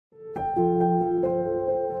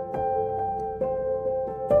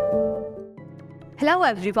Hello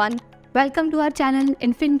everyone, welcome to our channel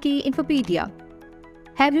Infinity Infopedia.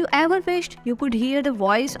 Have you ever wished you could hear the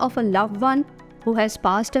voice of a loved one who has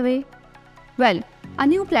passed away? Well, a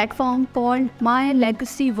new platform called My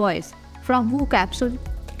Legacy Voice from VoCapsule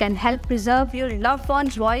can help preserve your loved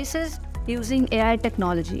one's voices using AI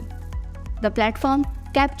technology. The platform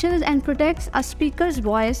captures and protects a speaker's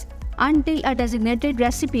voice until a designated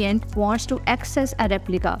recipient wants to access a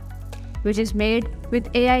replica, which is made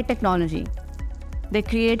with AI technology. They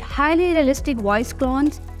create highly realistic voice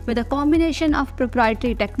clones with a combination of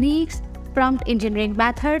proprietary techniques, prompt engineering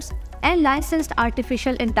methods, and licensed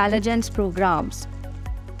artificial intelligence programs.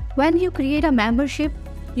 When you create a membership,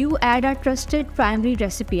 you add a trusted primary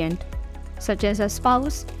recipient, such as a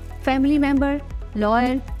spouse, family member,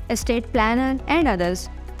 lawyer, estate planner, and others,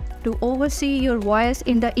 to oversee your voice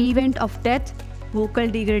in the event of death, vocal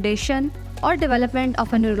degradation, or development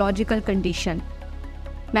of a neurological condition.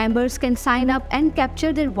 Members can sign up and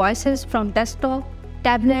capture their voices from desktop,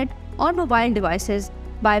 tablet, or mobile devices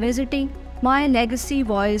by visiting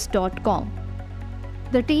mylegacyvoice.com.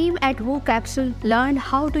 The team at VoCapsule learned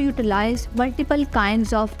how to utilize multiple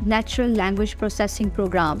kinds of natural language processing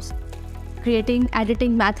programs, creating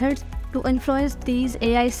editing methods to influence these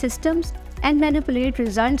AI systems and manipulate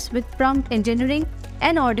results with prompt engineering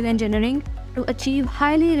and audio engineering to achieve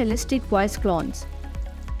highly realistic voice clones.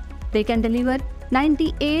 They can deliver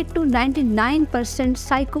 98 to 99%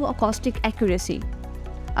 psychoacoustic accuracy,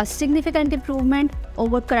 a significant improvement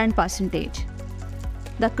over current percentage.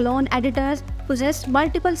 The clone editors possess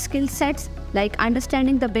multiple skill sets like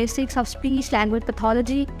understanding the basics of speech-language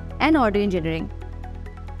pathology and audio engineering.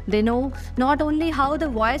 They know not only how the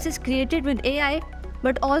voice is created with AI,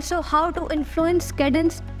 but also how to influence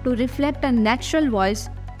cadence to reflect a natural voice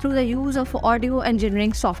through the use of audio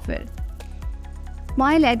engineering software.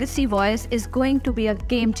 My Legacy Voice is going to be a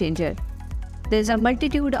game changer. There's a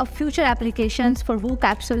multitude of future applications for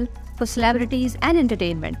VoCapsule for celebrities and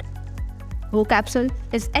entertainment. VoCapsule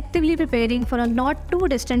is actively preparing for a not too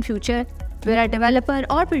distant future where a developer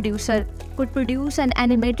or producer could produce an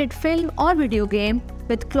animated film or video game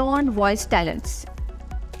with cloned voice talents.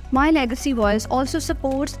 My Legacy Voice also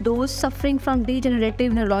supports those suffering from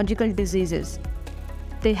degenerative neurological diseases.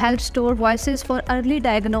 They help store voices for early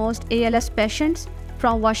diagnosed ALS patients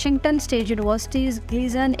from Washington State University's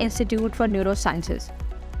Gleason Institute for Neurosciences.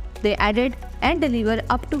 They added and deliver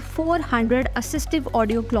up to 400 assistive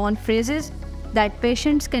audio clone phrases that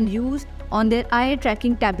patients can use on their eye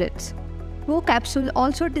tracking tablets. VoCapsule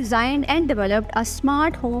also designed and developed a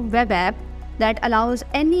smart home web app that allows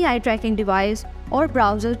any eye tracking device or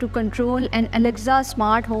browser to control an Alexa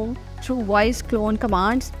smart home through voice clone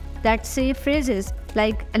commands that say phrases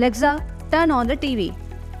like "Alexa, turn on the TV."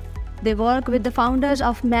 They work with the founders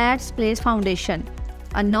of Matt's Place Foundation,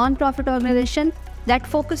 a non-profit organization that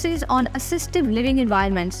focuses on assistive living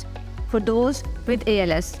environments for those with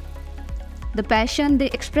ALS. The passion they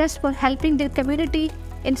express for helping their community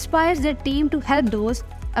inspires their team to help those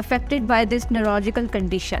affected by this neurological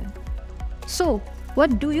condition. So,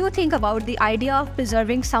 what do you think about the idea of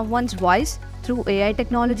preserving someone's voice through AI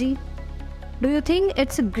technology? Do you think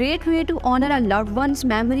it's a great way to honor a loved one's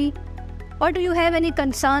memory? Or do you have any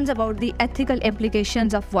concerns about the ethical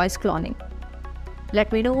implications of voice cloning?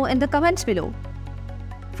 Let me know in the comments below.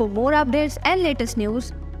 For more updates and latest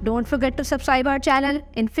news, don't forget to subscribe our channel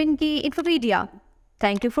Infinity Infopedia.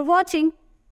 Thank you for watching.